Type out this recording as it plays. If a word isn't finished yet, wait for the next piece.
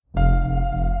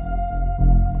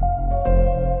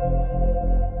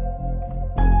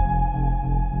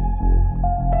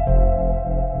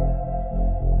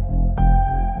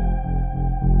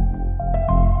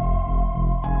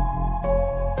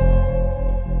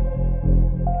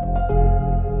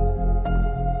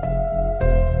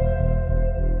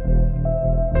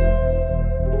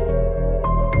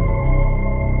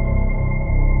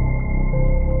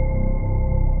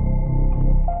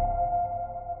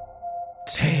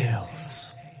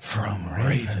Tales from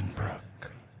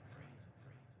Ravenbrook.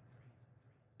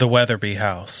 The Weatherby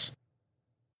House.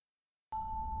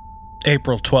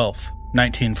 April 12th,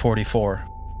 1944.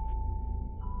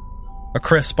 A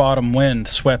crisp autumn wind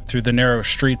swept through the narrow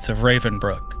streets of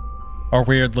Ravenbrook, our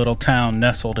weird little town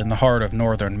nestled in the heart of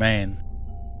northern Maine.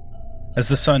 As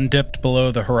the sun dipped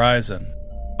below the horizon,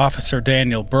 Officer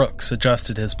Daniel Brooks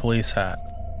adjusted his police hat,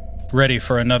 ready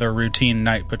for another routine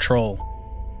night patrol.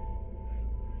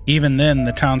 Even then,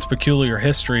 the town's peculiar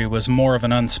history was more of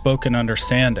an unspoken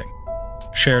understanding,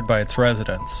 shared by its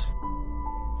residents.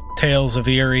 Tales of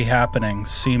eerie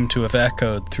happenings seemed to have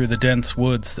echoed through the dense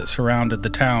woods that surrounded the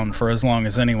town for as long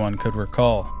as anyone could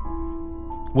recall.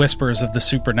 Whispers of the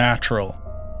supernatural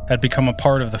had become a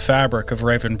part of the fabric of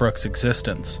Ravenbrook's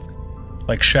existence,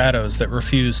 like shadows that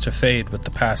refused to fade with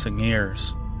the passing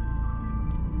years.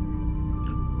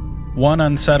 One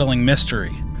unsettling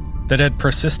mystery that had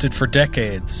persisted for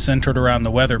decades centered around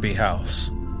the Weatherby House,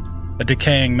 a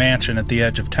decaying mansion at the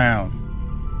edge of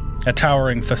town, a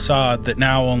towering facade that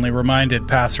now only reminded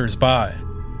passers-by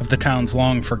of the town's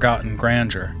long-forgotten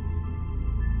grandeur.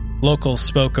 Locals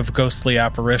spoke of ghostly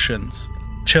apparitions,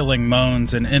 chilling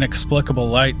moans, and inexplicable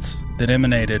lights that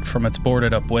emanated from its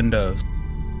boarded-up windows.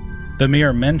 The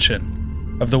mere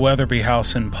mention of the Weatherby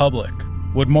House in public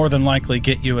would more than likely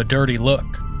get you a dirty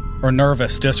look or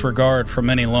nervous disregard from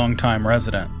any longtime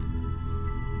resident.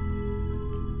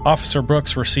 Officer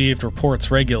Brooks received reports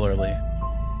regularly,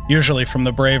 usually from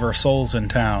the braver souls in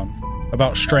town,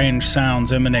 about strange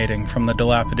sounds emanating from the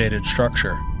dilapidated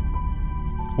structure.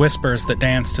 Whispers that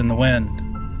danced in the wind,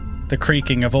 the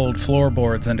creaking of old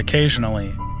floorboards, and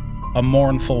occasionally a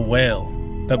mournful wail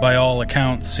that by all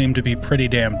accounts seemed to be pretty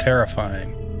damn terrifying.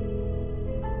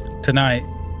 Tonight,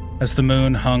 as the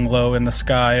moon hung low in the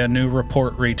sky, a new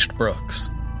report reached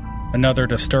Brooks. Another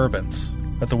disturbance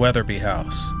at the Weatherby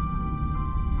House.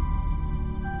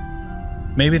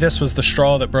 Maybe this was the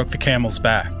straw that broke the camel's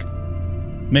back.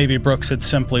 Maybe Brooks had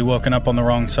simply woken up on the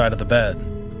wrong side of the bed.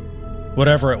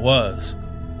 Whatever it was,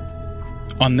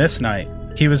 on this night,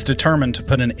 he was determined to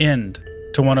put an end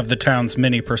to one of the town's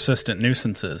many persistent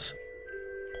nuisances.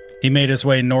 He made his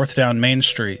way north down Main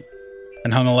Street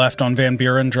and hung a left on Van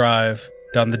Buren Drive,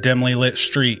 down the dimly lit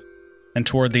street, and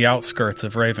toward the outskirts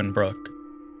of Ravenbrook.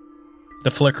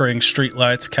 The flickering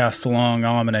streetlights cast long,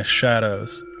 ominous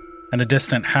shadows, and a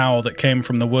distant howl that came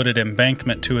from the wooded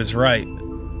embankment to his right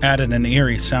added an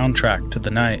eerie soundtrack to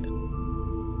the night.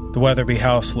 The Weatherby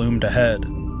House loomed ahead,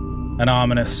 an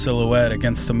ominous silhouette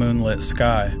against the moonlit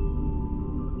sky.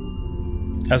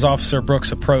 As Officer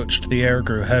Brooks approached, the air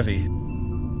grew heavy.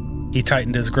 He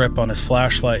tightened his grip on his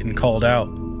flashlight and called out,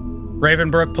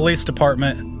 "Ravenbrook Police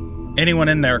Department, anyone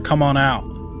in there, come on out."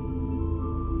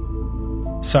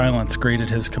 Silence greeted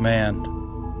his command,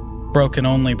 broken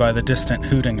only by the distant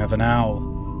hooting of an owl.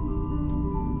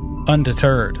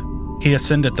 Undeterred, he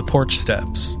ascended the porch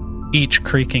steps, each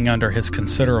creaking under his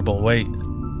considerable weight.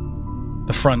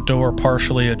 The front door,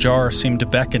 partially ajar, seemed to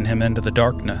beckon him into the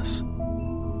darkness.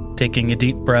 Taking a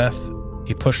deep breath,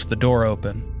 he pushed the door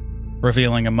open,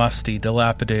 revealing a musty,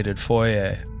 dilapidated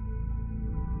foyer.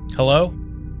 "Hello?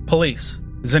 Police.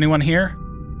 Is anyone here?"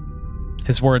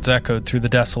 His words echoed through the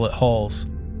desolate halls,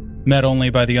 met only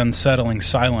by the unsettling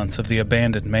silence of the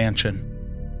abandoned mansion.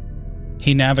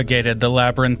 He navigated the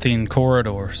labyrinthine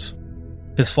corridors,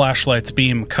 his flashlight's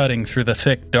beam cutting through the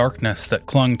thick darkness that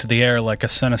clung to the air like a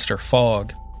sinister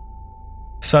fog.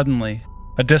 Suddenly,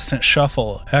 a distant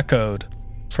shuffle echoed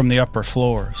from the upper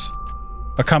floors,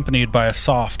 accompanied by a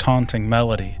soft, haunting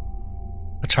melody,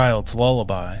 a child's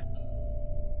lullaby.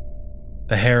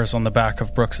 The hairs on the back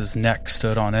of Brooks's neck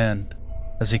stood on end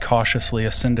as he cautiously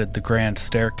ascended the grand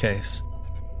staircase,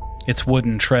 its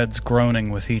wooden treads groaning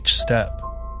with each step.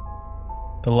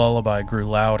 The lullaby grew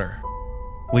louder,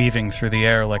 weaving through the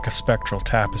air like a spectral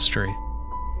tapestry.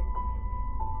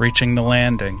 Reaching the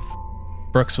landing,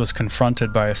 Brooks was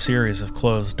confronted by a series of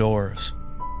closed doors.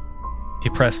 He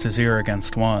pressed his ear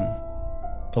against one,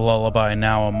 the lullaby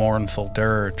now a mournful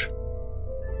dirge.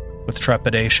 With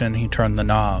trepidation, he turned the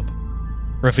knob,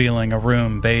 revealing a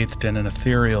room bathed in an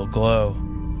ethereal glow.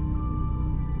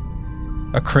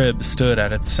 A crib stood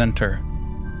at its center,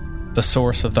 the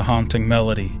source of the haunting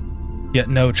melody, yet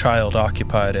no child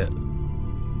occupied it.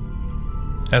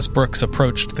 As Brooks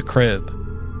approached the crib,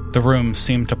 the room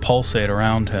seemed to pulsate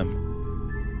around him.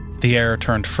 The air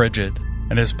turned frigid,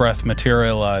 and his breath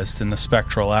materialized in the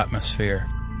spectral atmosphere.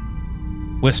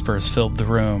 Whispers filled the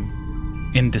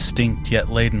room, indistinct yet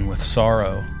laden with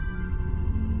sorrow.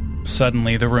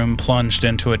 Suddenly, the room plunged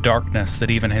into a darkness that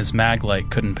even his maglite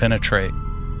couldn't penetrate.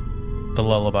 The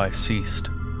lullaby ceased.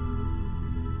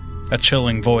 A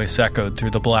chilling voice echoed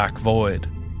through the black void.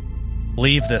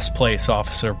 "Leave this place,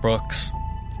 Officer Brooks,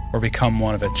 or become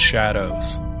one of its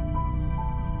shadows."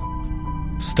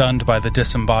 Stunned by the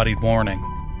disembodied warning,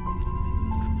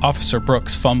 Officer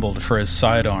Brooks fumbled for his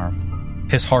sidearm,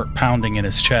 his heart pounding in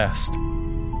his chest.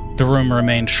 The room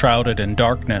remained shrouded in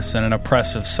darkness, and an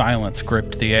oppressive silence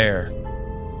gripped the air.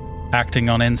 Acting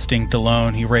on instinct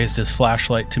alone, he raised his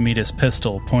flashlight to meet his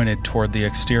pistol pointed toward the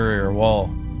exterior wall.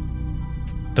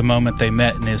 The moment they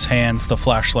met in his hands, the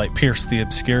flashlight pierced the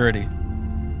obscurity,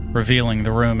 revealing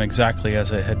the room exactly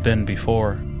as it had been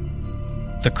before.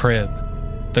 The crib,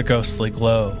 the ghostly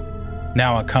glow,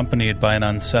 now accompanied by an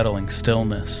unsettling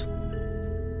stillness.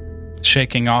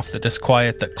 Shaking off the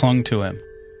disquiet that clung to him,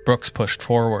 Brooks pushed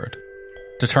forward,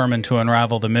 determined to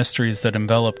unravel the mysteries that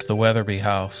enveloped the Weatherby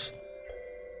house.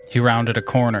 He rounded a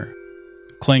corner,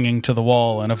 clinging to the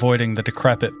wall and avoiding the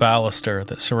decrepit baluster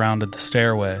that surrounded the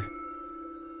stairway.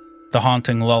 The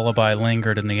haunting lullaby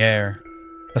lingered in the air,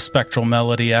 a spectral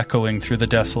melody echoing through the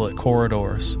desolate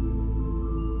corridors.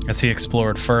 As he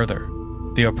explored further,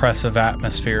 the oppressive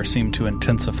atmosphere seemed to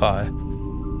intensify,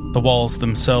 the walls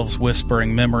themselves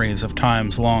whispering memories of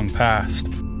times long past.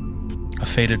 A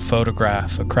faded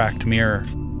photograph, a cracked mirror,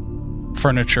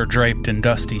 furniture draped in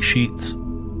dusty sheets.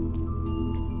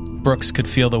 Brooks could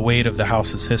feel the weight of the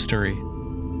house's history,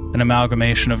 an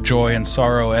amalgamation of joy and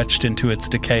sorrow etched into its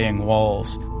decaying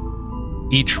walls.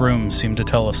 Each room seemed to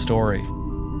tell a story,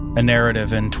 a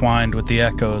narrative entwined with the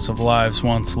echoes of lives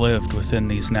once lived within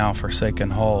these now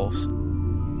forsaken halls.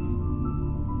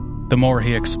 The more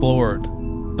he explored,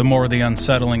 the more the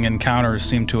unsettling encounters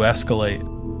seemed to escalate.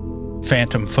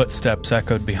 Phantom footsteps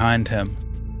echoed behind him,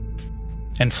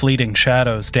 and fleeting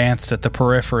shadows danced at the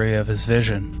periphery of his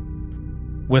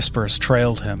vision. Whispers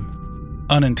trailed him,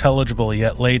 unintelligible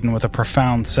yet laden with a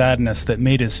profound sadness that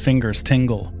made his fingers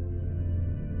tingle.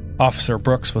 Officer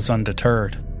Brooks was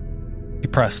undeterred. He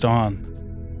pressed on.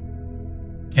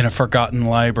 In a forgotten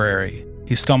library,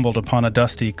 he stumbled upon a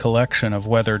dusty collection of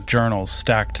weathered journals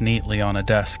stacked neatly on a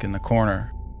desk in the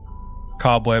corner.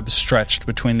 Cobwebs stretched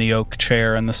between the oak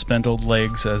chair and the spindled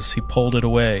legs as he pulled it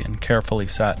away and carefully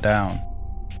sat down.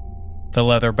 The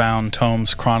leather-bound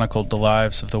tomes chronicled the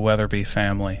lives of the Weatherby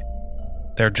family,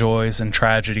 their joys and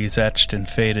tragedies etched in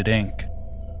faded ink.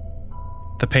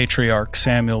 The patriarch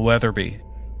Samuel Weatherby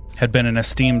had been an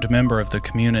esteemed member of the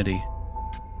community,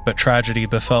 but tragedy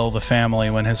befell the family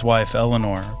when his wife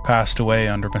Eleanor passed away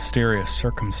under mysterious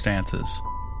circumstances.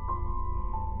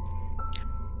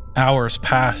 Hours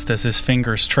passed as his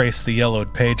fingers traced the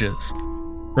yellowed pages,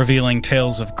 revealing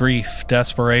tales of grief,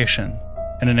 desperation,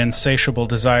 and an insatiable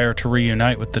desire to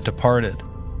reunite with the departed.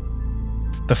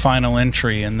 The final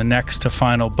entry in the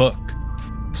next-to-final book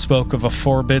spoke of a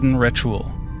forbidden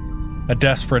ritual, a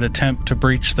desperate attempt to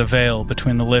breach the veil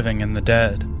between the living and the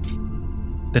dead.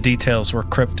 The details were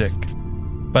cryptic,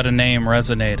 but a name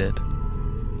resonated: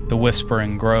 the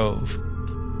Whispering Grove.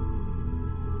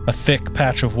 A thick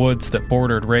patch of woods that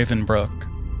bordered Ravenbrook.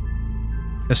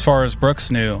 As far as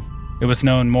Brooks knew, it was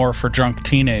known more for drunk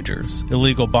teenagers,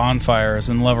 illegal bonfires,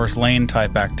 and Lover's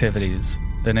Lane-type activities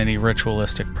than any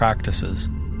ritualistic practices.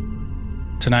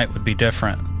 Tonight would be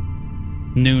different.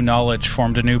 New knowledge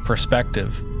formed a new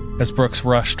perspective as Brooks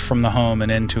rushed from the home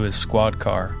and into his squad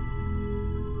car.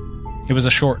 It was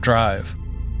a short drive,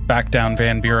 back down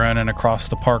Van Buren and across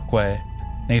the parkway,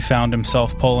 and he found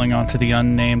himself pulling onto the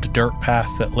unnamed dirt path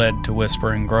that led to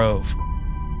Whispering Grove.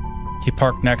 He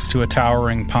parked next to a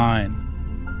towering pine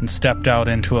and stepped out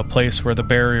into a place where the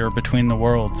barrier between the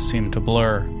worlds seemed to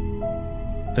blur.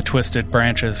 The twisted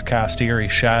branches cast eerie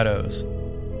shadows,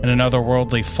 and an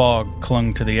otherworldly fog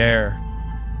clung to the air.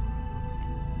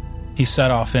 He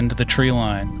set off into the tree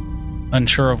line,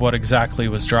 unsure of what exactly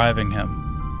was driving him.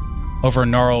 Over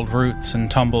gnarled roots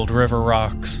and tumbled river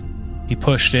rocks, he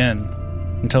pushed in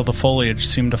until the foliage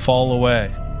seemed to fall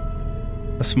away.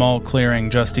 A small clearing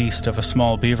just east of a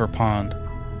small beaver pond.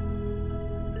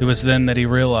 It was then that he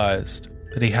realized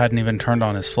that he hadn't even turned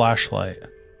on his flashlight.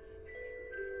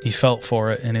 He felt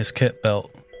for it in his kit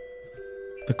belt.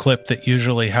 The clip that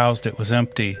usually housed it was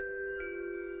empty.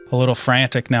 A little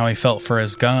frantic now, he felt for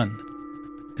his gun.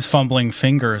 His fumbling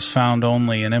fingers found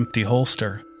only an empty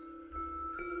holster.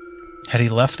 Had he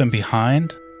left them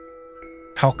behind?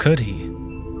 How could he?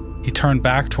 He turned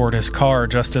back toward his car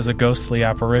just as a ghostly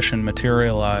apparition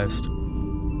materialized.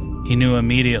 He knew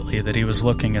immediately that he was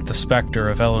looking at the specter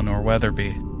of Eleanor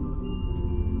Weatherby.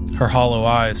 Her hollow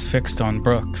eyes fixed on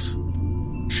Brooks.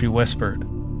 She whispered,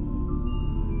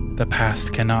 "The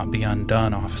past cannot be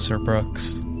undone, Officer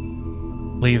Brooks.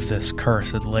 Leave this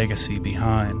cursed legacy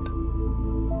behind."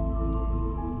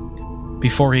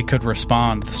 Before he could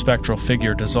respond, the spectral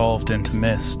figure dissolved into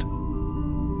mist,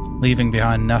 leaving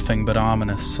behind nothing but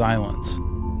ominous silence.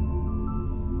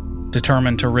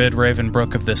 Determined to rid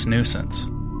Ravenbrook of this nuisance,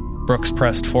 Brooks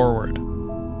pressed forward,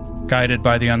 guided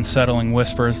by the unsettling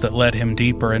whispers that led him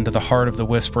deeper into the heart of the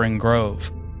Whispering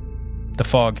Grove. The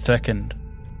fog thickened,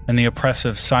 and the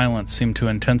oppressive silence seemed to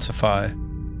intensify,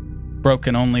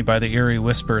 broken only by the eerie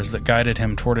whispers that guided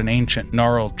him toward an ancient,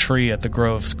 gnarled tree at the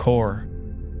grove's core.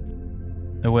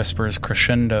 The whispers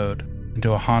crescendoed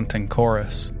into a haunting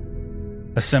chorus,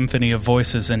 a symphony of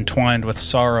voices entwined with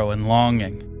sorrow and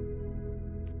longing.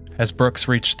 As Brooks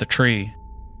reached the tree,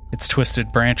 its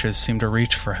twisted branches seemed to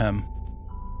reach for him,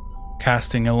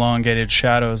 casting elongated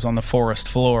shadows on the forest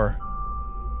floor.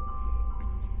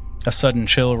 A sudden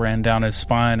chill ran down his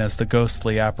spine as the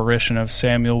ghostly apparition of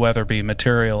Samuel Weatherby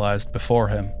materialized before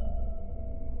him.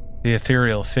 The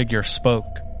ethereal figure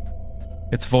spoke,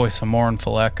 its voice a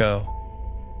mournful echo.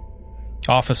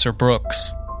 "Officer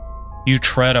Brooks, you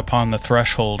tread upon the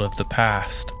threshold of the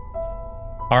past.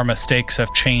 Our mistakes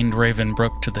have chained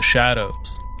Ravenbrook to the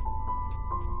shadows."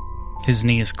 His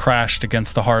knees crashed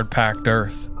against the hard-packed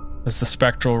earth as the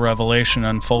spectral revelation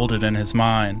unfolded in his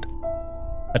mind.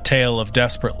 A tale of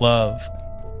desperate love,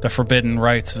 the forbidden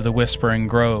rites of the Whispering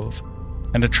Grove,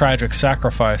 and a tragic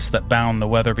sacrifice that bound the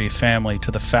Weatherby family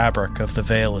to the fabric of the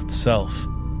veil itself.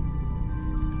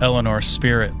 Eleanor's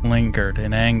spirit lingered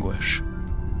in anguish,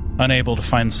 unable to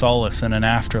find solace in an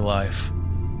afterlife.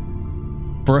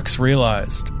 Brooks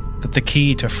realized that the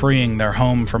key to freeing their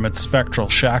home from its spectral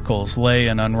shackles lay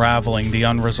in unraveling the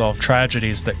unresolved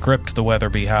tragedies that gripped the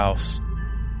Weatherby house.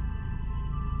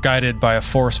 Guided by a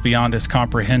force beyond his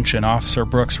comprehension, Officer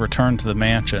Brooks returned to the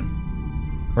mansion,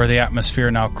 where the atmosphere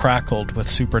now crackled with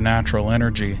supernatural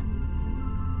energy.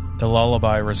 The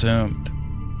lullaby resumed,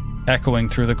 echoing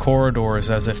through the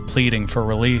corridors as if pleading for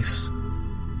release.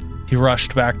 He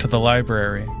rushed back to the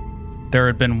library. There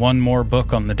had been one more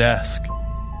book on the desk,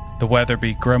 the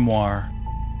Weatherby Grimoire,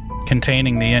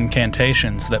 containing the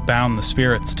incantations that bound the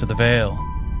spirits to the veil.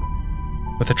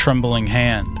 With a trembling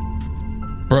hand,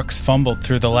 Brooks fumbled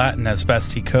through the Latin as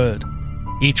best he could,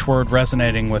 each word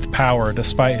resonating with power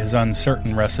despite his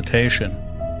uncertain recitation.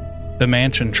 The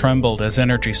mansion trembled as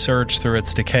energy surged through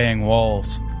its decaying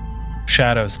walls.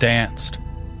 Shadows danced,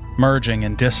 merging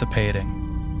and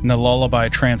dissipating, and the lullaby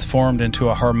transformed into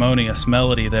a harmonious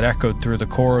melody that echoed through the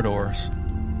corridors.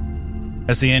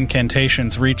 As the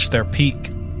incantations reached their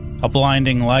peak, a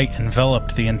blinding light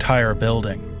enveloped the entire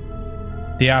building.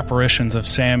 The apparitions of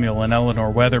Samuel and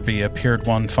Eleanor Weatherby appeared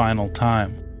one final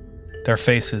time, their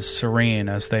faces serene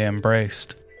as they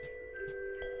embraced.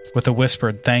 With a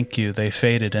whispered thank you, they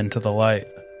faded into the light.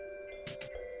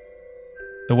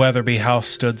 The Weatherby house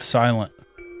stood silent.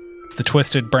 The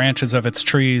twisted branches of its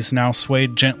trees now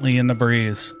swayed gently in the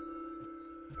breeze.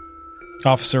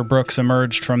 Officer Brooks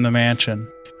emerged from the mansion,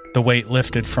 the weight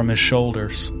lifted from his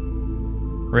shoulders.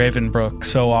 Ravenbrook,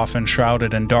 so often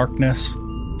shrouded in darkness,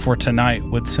 for tonight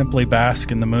would simply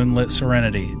bask in the moonlit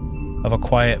serenity of a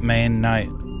quiet Maine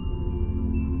night.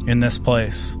 In this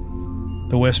place,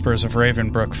 the whispers of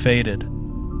Ravenbrook faded,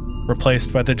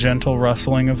 replaced by the gentle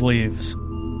rustling of leaves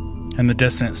and the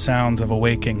distant sounds of a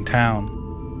waking town.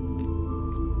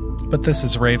 But this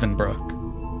is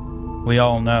Ravenbrook. We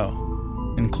all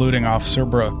know, including Officer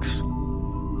Brooks,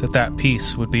 that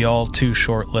peace would be all too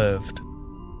short-lived.